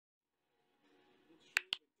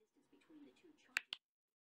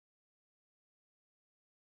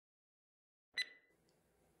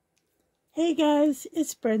Hey guys,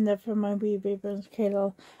 it's Brenda from my wee Reborn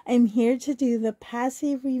Cradle. I'm here to do the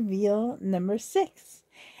Paci reveal number 6.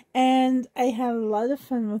 And I had a lot of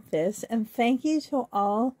fun with this, and thank you to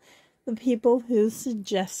all the people who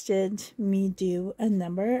suggested me do a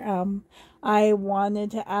number. I wanted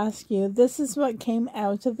to ask you, this is what came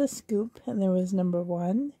out of the scoop, and there was number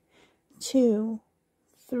 1, 2,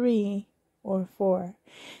 3, or 4.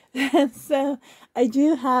 So I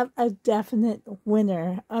do have a definite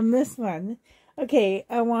winner on this one. Okay,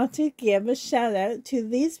 I want to give a shout out to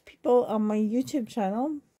these people on my YouTube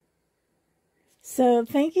channel. So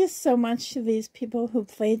thank you so much to these people who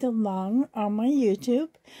played along on my YouTube.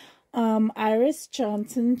 Iris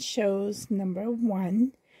Johnson chose number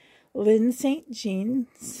 1. Lynn St. Jean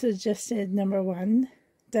suggested number 1.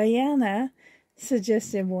 Diana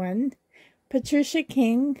suggested 1. Patricia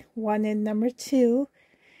King wanted number 2.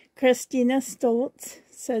 Christina Stoltz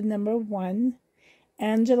said number 1.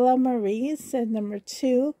 Angela Marie said number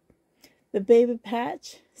 2. The Baby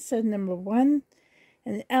Patch said number 1.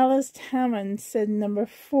 And Alice Hammond said number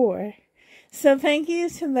 4. So thank you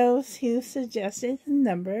to those who suggested a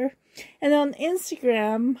number. And on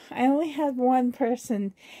Instagram, I only had one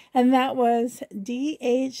person, and that was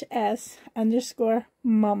DHS_mama.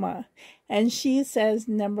 And she says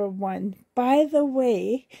number 1. By the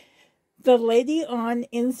way, the lady on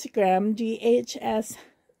Instagram, DHS_mama,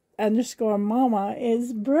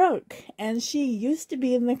 is Brooke, and she used to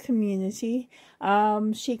be in the community.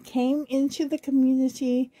 She came into the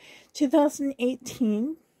community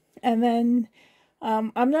 2018, and then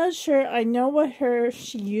I'm not sure. I know what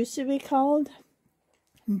she used to be called,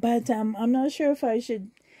 but I'm not sure if I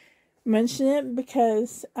should mention it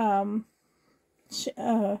because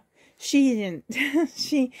she didn't.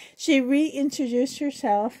 she reintroduced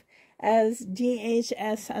herself as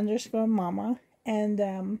DHS_mama,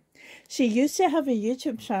 and she used to have a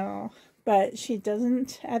YouTube channel, but she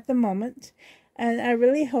doesn't at the moment, and I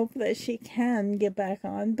really hope that she can get back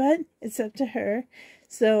on, but it's up to her.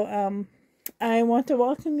 So I want to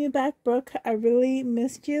welcome you back, Brooke. I really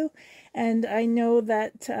missed you, and I know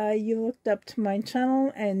that you looked up to my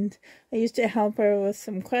channel, and I used to help her with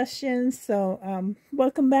some questions, so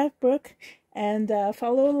welcome back, Brooke, and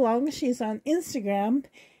follow along. She's on Instagram.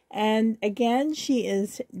 And again, she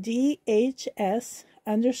is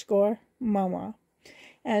DHS_mama.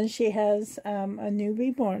 And she has a new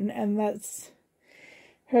reborn. And that's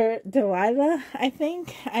her Delilah, I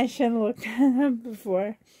think. I should have looked at up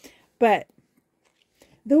before. But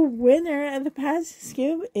the winner of the Paci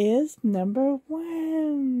scoop is number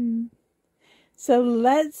 1. So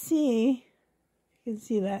let's see. You can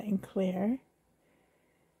see that in clear.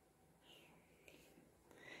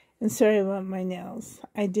 And sorry about my nails.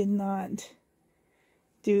 I did not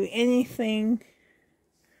do anything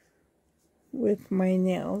with my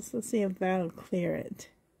nails. Let's see if that'll clear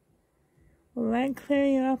it. Will that clear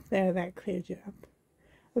you up? There, that cleared you up.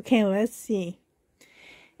 Okay, let's see.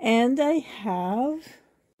 And I have...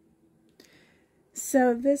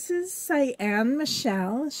 So this is Cyan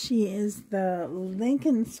Michelle. She is the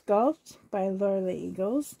Lincoln Sculpt by Laura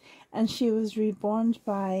Eagles, and she was reborn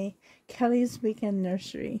by Kelly's Weekend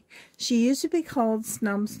Nursery. She used to be called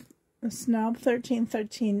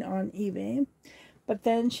Snob1313 on eBay, but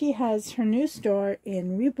then she has her new store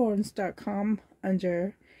in reborns.com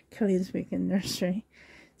under Kelly's Weekend Nursery.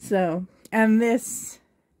 So, and this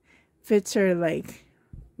fits her like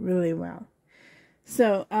really well.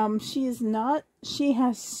 So, she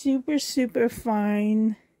has super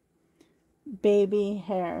fine baby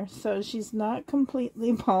hair. So she's not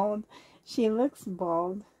completely bald. She looks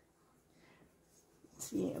bald. Let's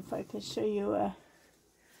see if I can show you a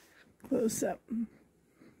close-up.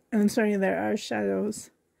 I'm sorry, there are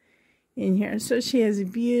shadows in here. So she has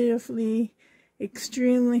beautifully,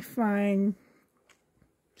 extremely fine.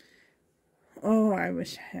 Oh, I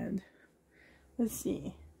wish I had. Let's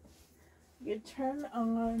see. You turn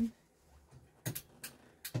on.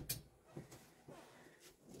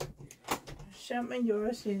 Shut my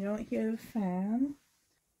door so you don't hear the fan.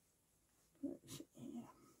 Let's see.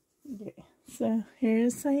 Okay, so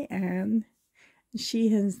here's Cyan. She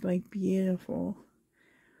has like beautiful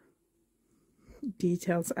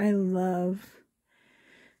details. I love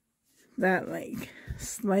that like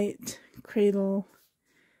slight cradle.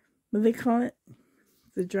 What do they call it?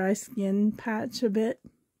 The dry skin patch a bit.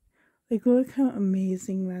 Like, look how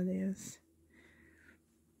amazing that is.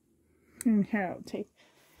 And here, I'll take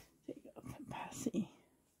out the Paci.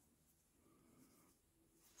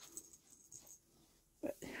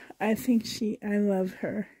 But I think I love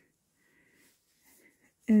her.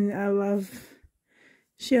 And I love,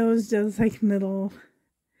 she always does like little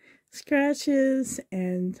scratches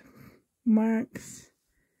and marks.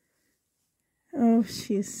 Oh,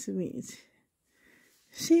 she's sweet.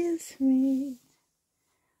 She is sweet.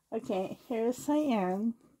 Okay, here's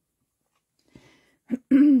Cyan.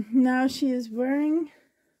 Now she is wearing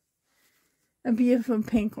a beautiful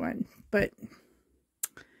pink one, but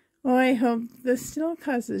oh, I hope this still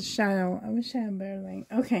causes shadow. I wish I had better light.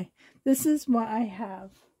 Okay, this is what I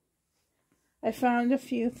have. I found a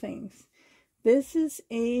few things. This is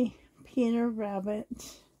a Peter Rabbit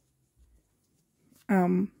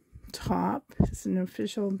top. It's an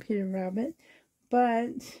official Peter Rabbit,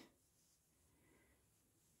 but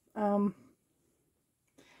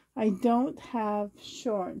I don't have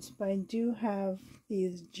shorts, but I do have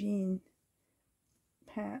these jean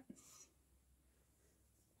pants.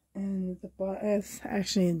 And the bottom is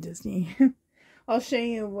actually in Disney. I'll show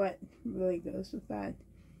you what really goes with that.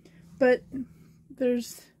 But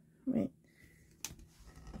there's, wait.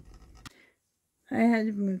 I had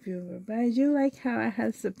to move you over, but I do like how it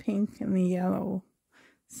has the pink and the yellow.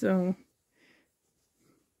 So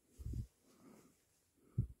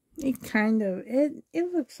it kind of,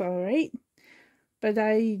 it looks alright, but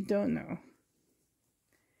I don't know.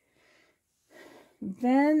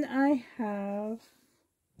 Then I have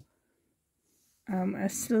a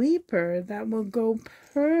sleeper that will go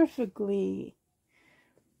perfectly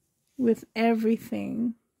with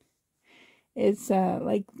everything. It's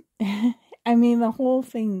like, I mean, the whole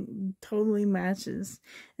thing totally matches.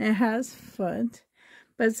 And it has foot,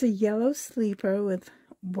 but it's a yellow sleeper with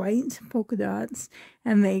white polka dots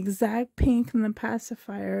and the exact pink in the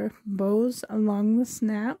pacifier bows along the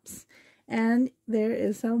snaps. And there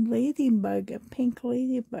is a ladybug, a pink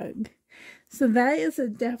ladybug. So that is a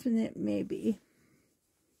definite maybe.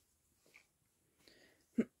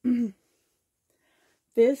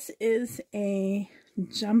 This is a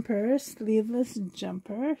jumper, sleeveless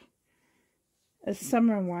jumper. A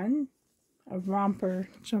summer one. A romper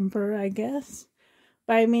jumper, I guess.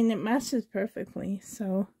 But I mean, it matches perfectly,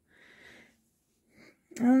 so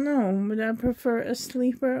I don't know. Would I prefer a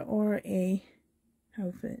sleeper or a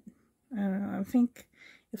outfit? I don't know. I think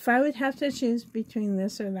if I would have to choose between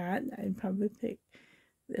this or that, I'd probably pick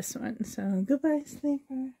this one. So, goodbye,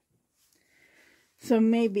 sleeper. So,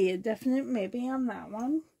 maybe, a definite maybe on that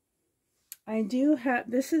one. I do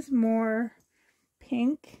have, this is more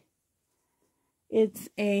pink. It's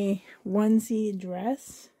a onesie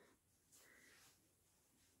dress.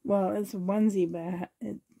 Well, it's a onesie, but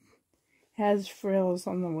it has frills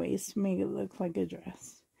on the waist to make it look like a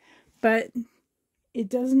dress. But it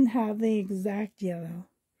doesn't have the exact yellow.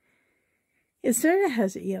 It sort of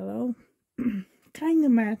has a yellow. Kind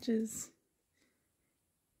of matches.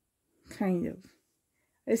 Kind of.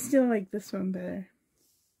 I still like this one better.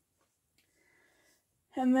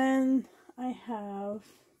 And then I have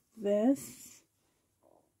this,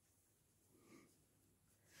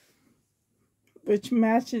 which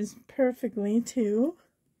matches perfectly too.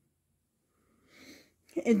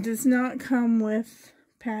 It does not come with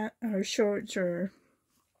pant or shorts or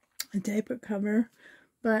a diaper cover,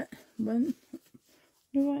 but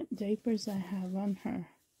what diapers I have on her.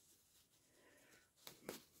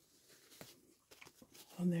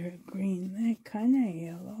 Oh, they're green. They're kind of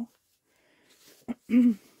yellow.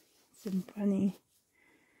 Some funny.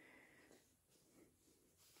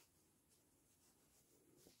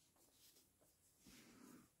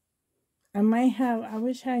 I might have, I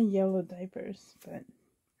wish I had yellow diapers, but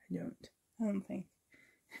I don't think.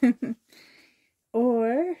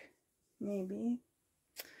 Or, maybe.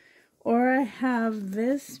 Or I have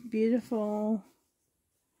this beautiful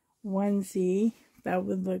onesie that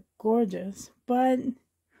would look gorgeous, but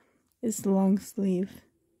it's long sleeve.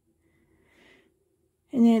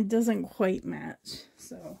 And it doesn't quite match,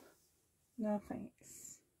 so no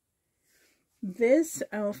thanks. This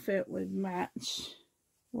outfit would match,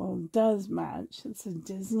 well, does match. It's a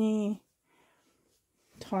Disney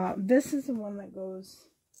top. This is the one that goes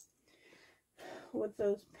with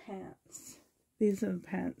those pants. These are the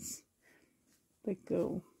pants that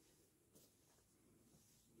go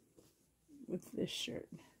with this shirt.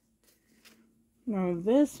 Now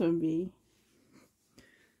this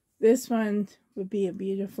one would be a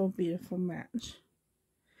beautiful, beautiful match.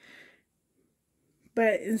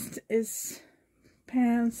 But it's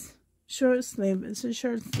pants, short sleeve. It's a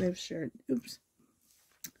short sleeve shirt. Oops.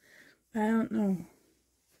 I don't know.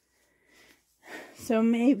 So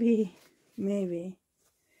maybe.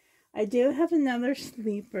 I do have another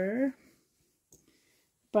sleeper,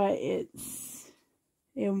 but it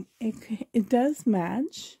does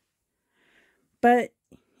match, but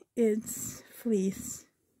it's fleece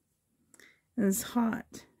and it's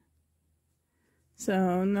hot,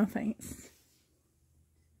 so no thanks.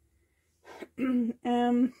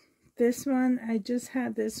 This one, I just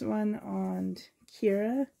had this one on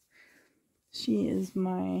Kira. She is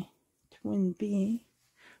my twin bee.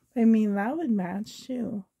 I mean, that would match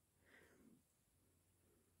too.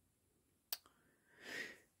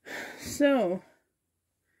 So,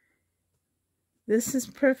 this is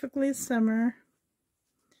perfectly summer.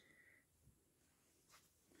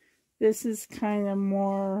 This is kind of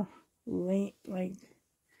more late, like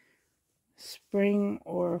spring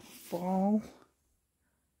or fall.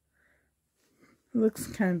 Looks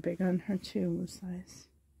kind of big on her too, with size.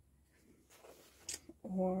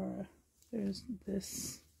 Or there's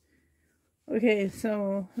this. Okay,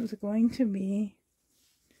 so it's going to be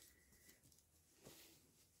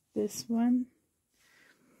this one,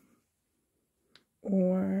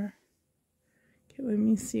 or okay, let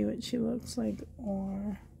me see what she looks like.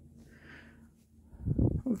 Or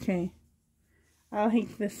okay, I'll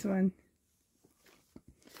take this one.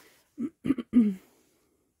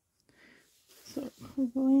 So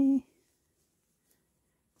quickly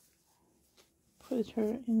put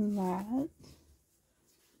her in that.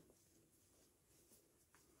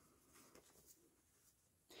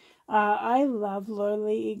 I love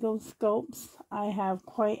Lordly Eagle sculpts. I have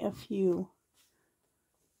quite a few.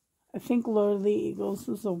 I think Lordly Eagles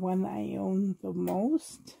is the one I own the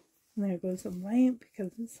most. And there goes the light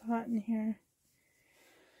because it's hot in here.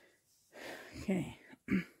 Okay.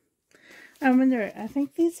 I wonder, I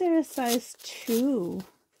think these are a size 2.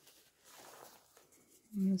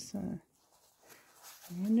 There's a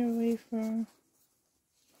Wonder Wafer.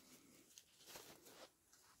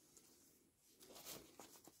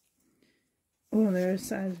 Oh, they're a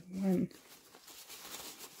size 1.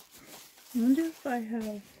 I wonder if I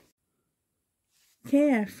have...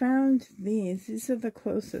 Okay, I found these. These are the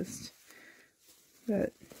closest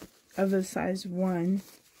that of the size 1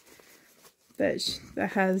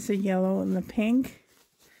 that has the yellow and the pink.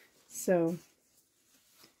 So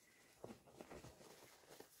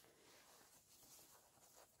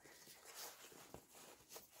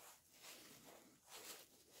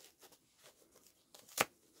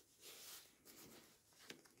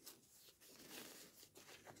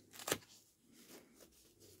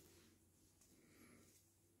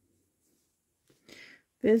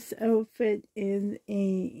this outfit is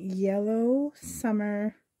a yellow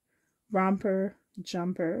summer romper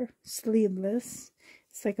jumper, sleeveless.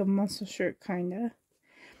 It's like a muscle shirt kinda.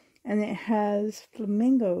 And it has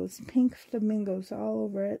flamingos, pink flamingos all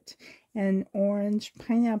over it, and orange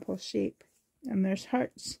pineapple shape. And there's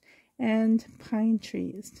hearts and pine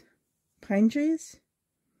trees. Pine trees?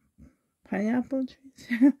 Pineapple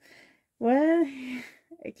trees? What?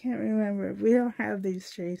 I can't remember. We don't have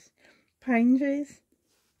these trees. Pine trees?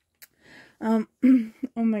 Oh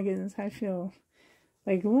my goodness, I feel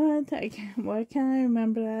like what? Why can't I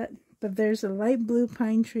remember that? But there's a light blue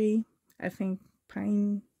pine tree. I think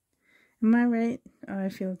pine. Am I right? Oh, I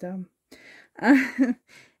feel dumb.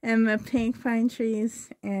 And the pink pine trees,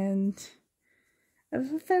 and I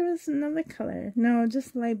thought there was another color. No,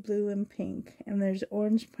 just light blue and pink. And there's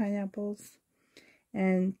orange pineapples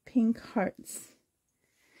and pink hearts.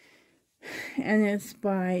 And it's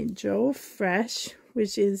by Joe Fresh,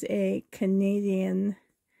 which is a Canadian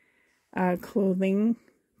clothing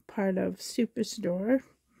part of Superstore.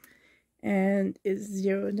 And it's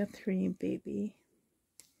 0 to 3 baby.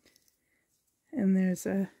 And there's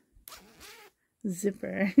a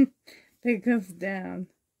zipper that goes down.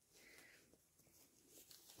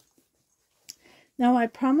 Now I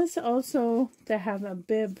promise also to have a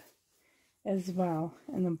bib as well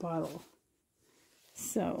in a bottle.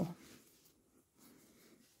 So,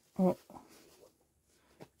 oh,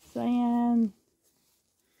 cyan.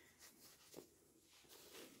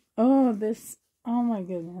 Oh, this, oh my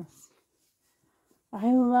goodness.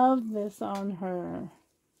 I love this on her.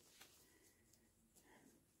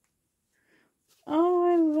 Oh,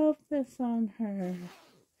 I love this on her.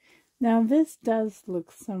 Now this does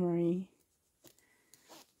look summery.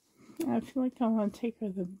 I feel like I want to take her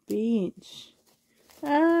to the beach.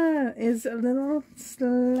 It's a little,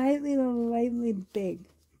 slightly big,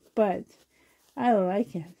 but I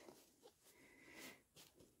like it.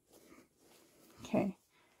 Okay.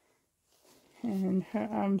 And her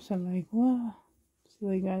arms are like, whoa. So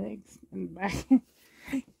they got to extend back.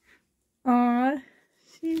 Aw,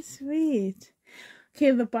 she's sweet.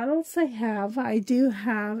 Okay, the bottles I do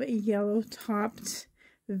have a yellow topped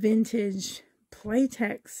vintage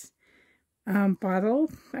Playtex bottle.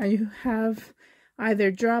 I have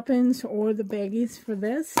either drop-ins or the baggies for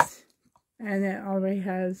this. And it already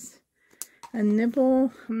has a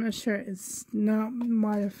nipple. I'm not sure, it's not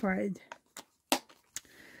modified.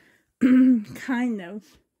 Kind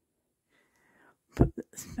of. Put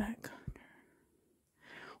this back on her.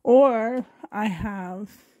 Or I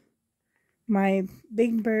have my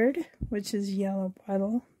big bird, which is yellow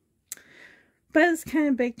bottle. But it's kind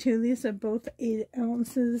of big too. These are both 8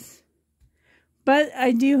 ounces. But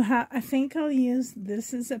I do have, I think I'll use,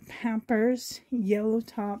 this is a Pampers yellow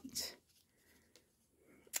topped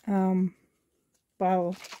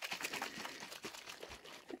bottle.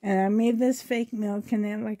 And I made this fake milk in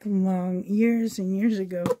it like years and years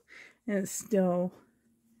ago. And it's still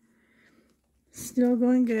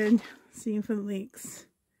going good. See if it leaks.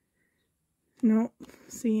 Nope.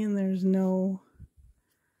 See, and there's no,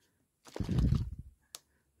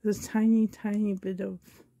 this tiny bit of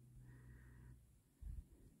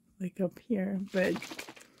like up here, but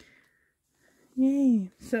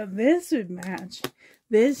yay. So this would match.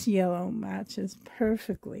 This yellow matches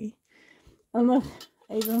perfectly. And look,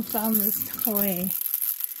 I even found this toy.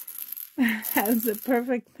 Has the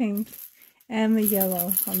perfect pink and the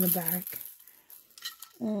yellow on the back.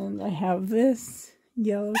 And I have this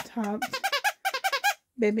yellow topped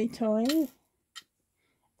baby toy.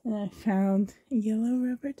 And I found a yellow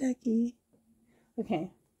rubber ducky.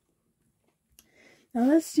 Okay. Now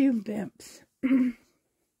let's do Bimps.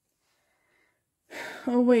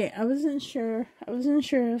 Oh wait, I wasn't sure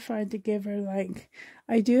if I had to give her, like,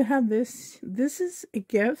 I do have this. This is a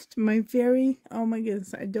gift. Oh my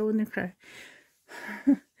goodness, I don't want to cry.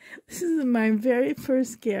 This is my very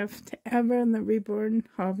first gift ever in the Reborn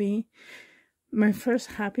Hobby. My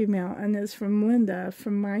first Happy Mail, and it's from Linda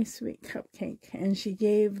from My Sweet Cupcake. And she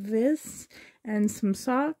gave this and some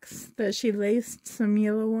socks that she laced some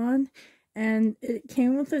yellow on. And it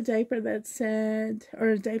came with a diaper that said,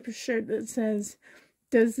 or a diaper shirt that says,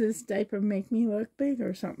 "Does this diaper make me look big?"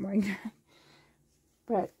 or something like that.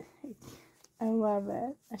 But I love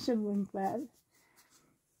it. I should link that.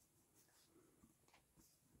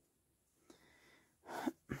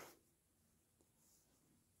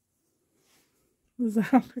 Does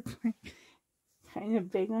that look like kind of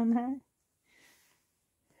big on her?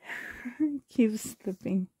 Keeps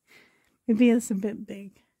slipping. Maybe it's a bit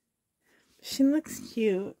big. She looks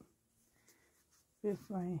cute with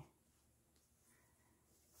my,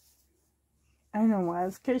 I don't know why,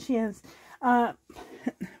 it's because she has,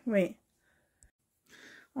 wait,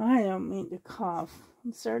 I don't mean to cough.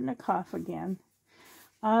 I'm starting to cough again.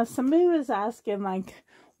 Somebody was asking, like,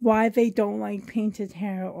 why they don't like painted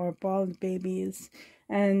hair or bald babies.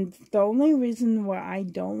 And the only reason what I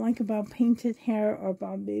don't like about painted hair or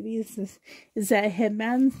bald babies is that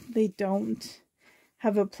headbands, they don't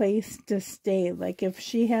have a place to stay. Like, if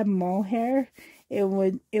she had mole hair, it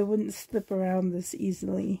wouldn't slip around this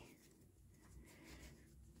easily.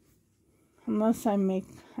 Unless I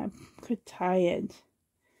could tie it.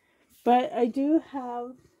 But I do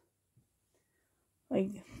have,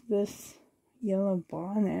 like, this yellow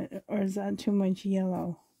bonnet, or is that too much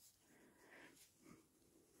yellow?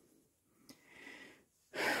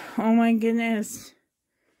 Oh my goodness.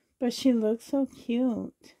 But she looks so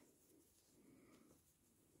cute.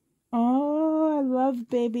 Oh, I love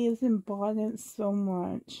babies in bonnets so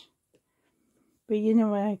much. But you know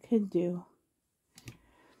what I could do?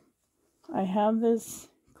 I have this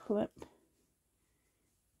clip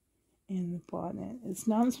in the bonnet. It's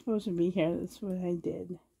not supposed to be here. That's what I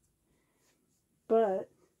did. But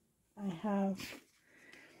I have,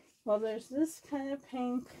 well, there's this kind of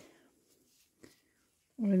pink,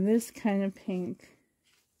 or this kind of pink.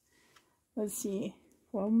 Let's see,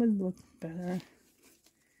 what would look better?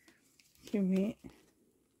 Can we,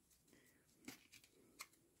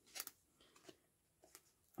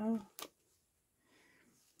 oh,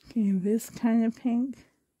 okay, this kind of pink,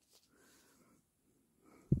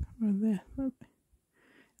 or this,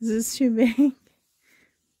 is this too big?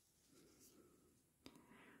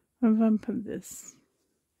 What if I put this?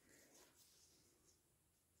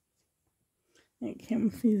 It came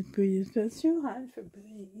with these booties, but it's too hard for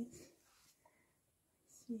booties.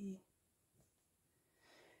 Let's see.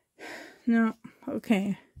 No,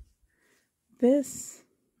 okay. This,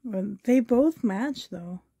 well, they both match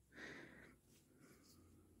though.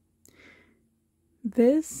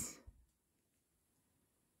 This,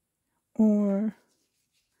 or,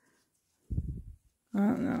 I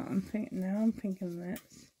don't know, I'm thinking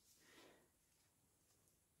this.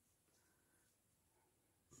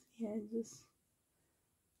 Yeah, just,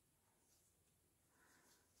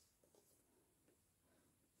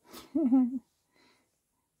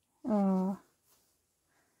 oh.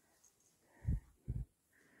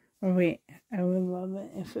 Oh wait, I would love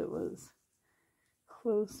it if it was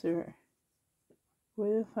closer. What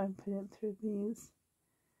if I put it through these?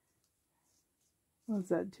 Was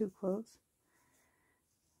that too close?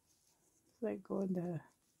 Let go of the...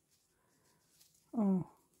 Oh,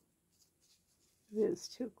 it is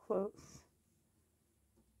too close.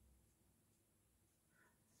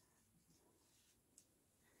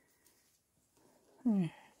 Oh,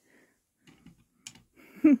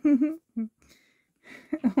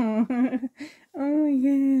 oh my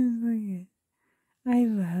goodness, look at, I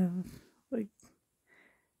love, like,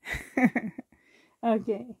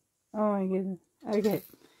 okay, oh my goodness, okay,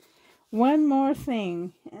 one more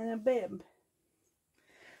thing, and a bib.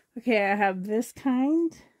 Okay, I have this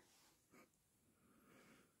kind,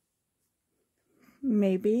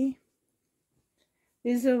 maybe,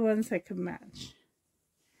 these are the ones I could match,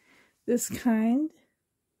 this kind,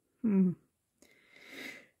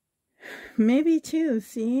 maybe two,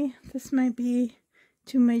 see, this might be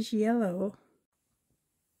too much yellow.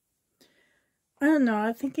 I don't know,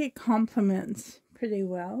 I think it complements pretty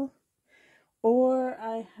well. Or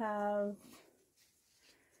I have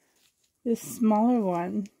this smaller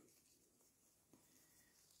one.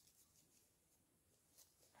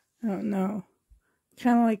 I don't know.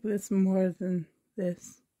 Kind of like this more than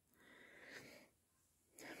this.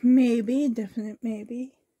 Maybe, definite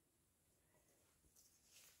maybe.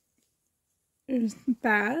 There's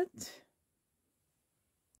that.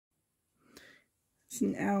 It's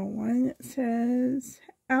an L one. It says,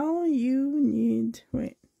 all you need,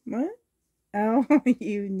 wait, what? All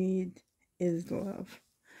you need is love.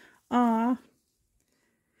 I'm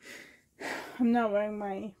not wearing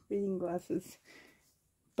my reading glasses,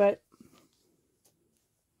 but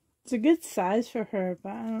it's a good size for her,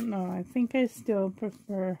 but I don't know. I think I still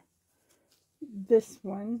prefer this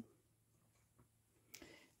one.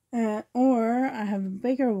 Or I have a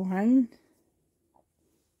bigger one.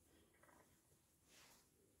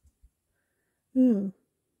 Ooh.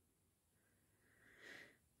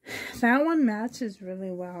 That one matches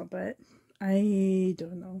really well, but I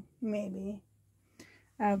don't know. Maybe.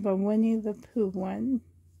 I have a Winnie the Pooh one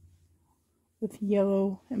with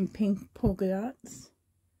yellow and pink polka dots.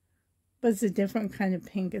 But it's a different kind of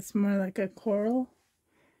pink. It's more like a coral.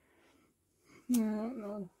 I don't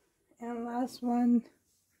know. And last one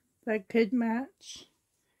that could match.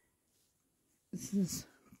 This is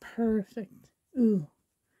perfect. Ooh.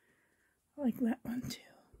 I like that one too.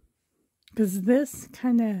 Because this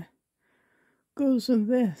kind of goes with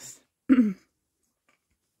this.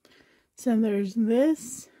 So there's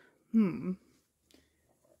this.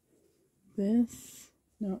 This.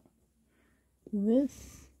 No.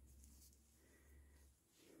 This.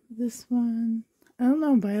 This one. I don't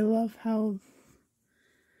know, but I love how...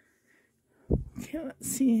 Okay, let's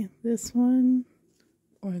see. This one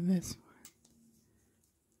or this one.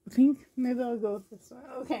 I think maybe I'll go with this one.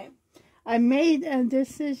 Okay. I made a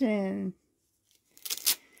decision.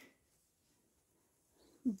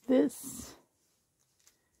 This...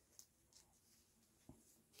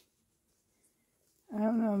 I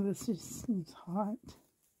don't know, this just seems hot.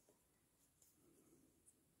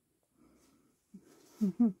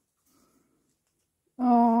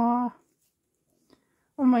 Oh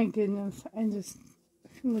my goodness, I just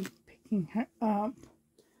feel like picking her up.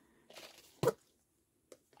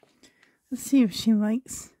 Let's see if she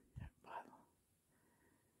likes her bottle.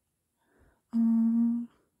 Oh,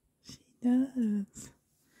 she does.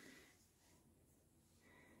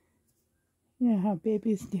 You know how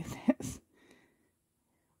babies do this.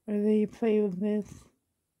 Or they play with this.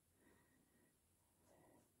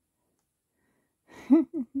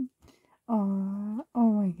 Oh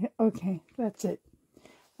my god. Okay, that's it. I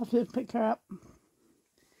have to pick her up.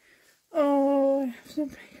 Oh, I have to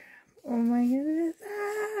pick her up. Oh my goodness.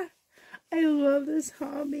 Ah, I love this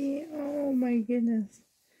hobby. Oh my goodness.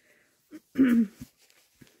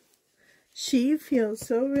 She feels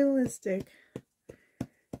so realistic.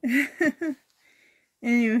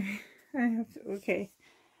 Anyway, I have to, okay.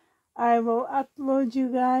 I will upload you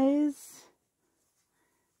guys.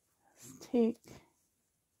 Let's take...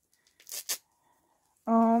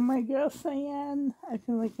 Oh, my girl Cyan. I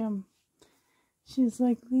feel like she's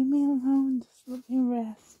like, leave me alone. Just let me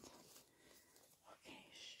rest. Okay,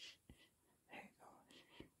 shh. There you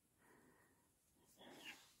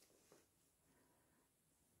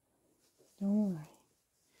go. Don't worry.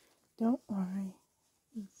 Don't worry.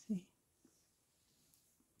 Let's see.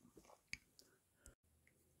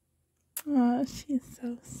 Oh, she's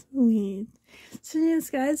so sweet. So yes,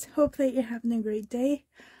 guys, hope that you're having a great day.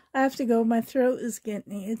 I have to go. My throat is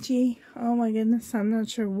getting itchy. Oh my goodness, I'm not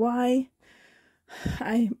sure why.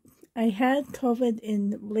 I had COVID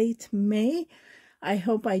in late May. I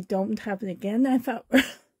hope I don't have it again. I thought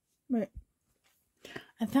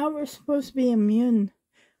we're supposed to be immune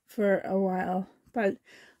for a while, but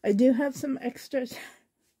I do have some extra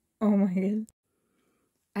Oh my goodness.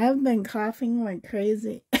 I've been coughing like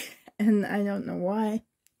crazy and I don't know why.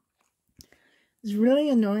 It's really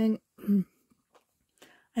annoying.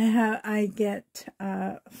 I get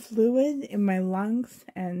fluid in my lungs,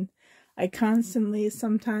 and I constantly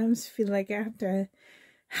sometimes feel like I have to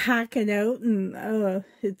hack it out, and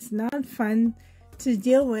it's not fun to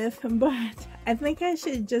deal with, but I think I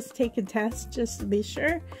should just take a test just to be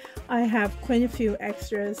sure. I have quite a few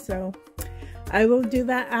extras, so I will do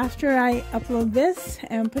that after I upload this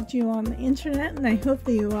and put you on the internet, and I hope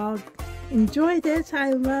that you all enjoyed it.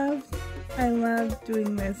 I love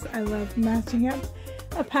doing this. I love matching up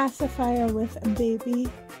a pacifier with a baby.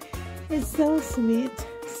 It's so sweet.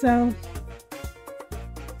 So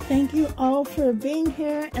thank you all for being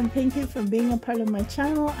here, and thank you for being a part of my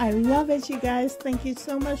channel. I love it, you guys. Thank you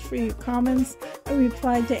so much for your comments. I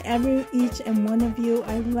reply to each and one of you.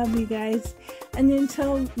 I love you guys. And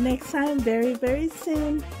until next time, very, very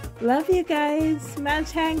soon. Love you guys.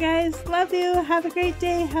 Match hand, guys. Love you. Have a great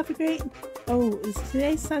day. Have a great... Oh, is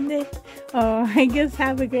today Sunday? Oh, I guess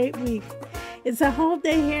have a great week. It's a whole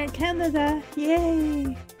day here in Canada.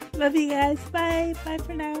 Yay. Love you guys. Bye. Bye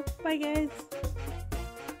for now. Bye, guys.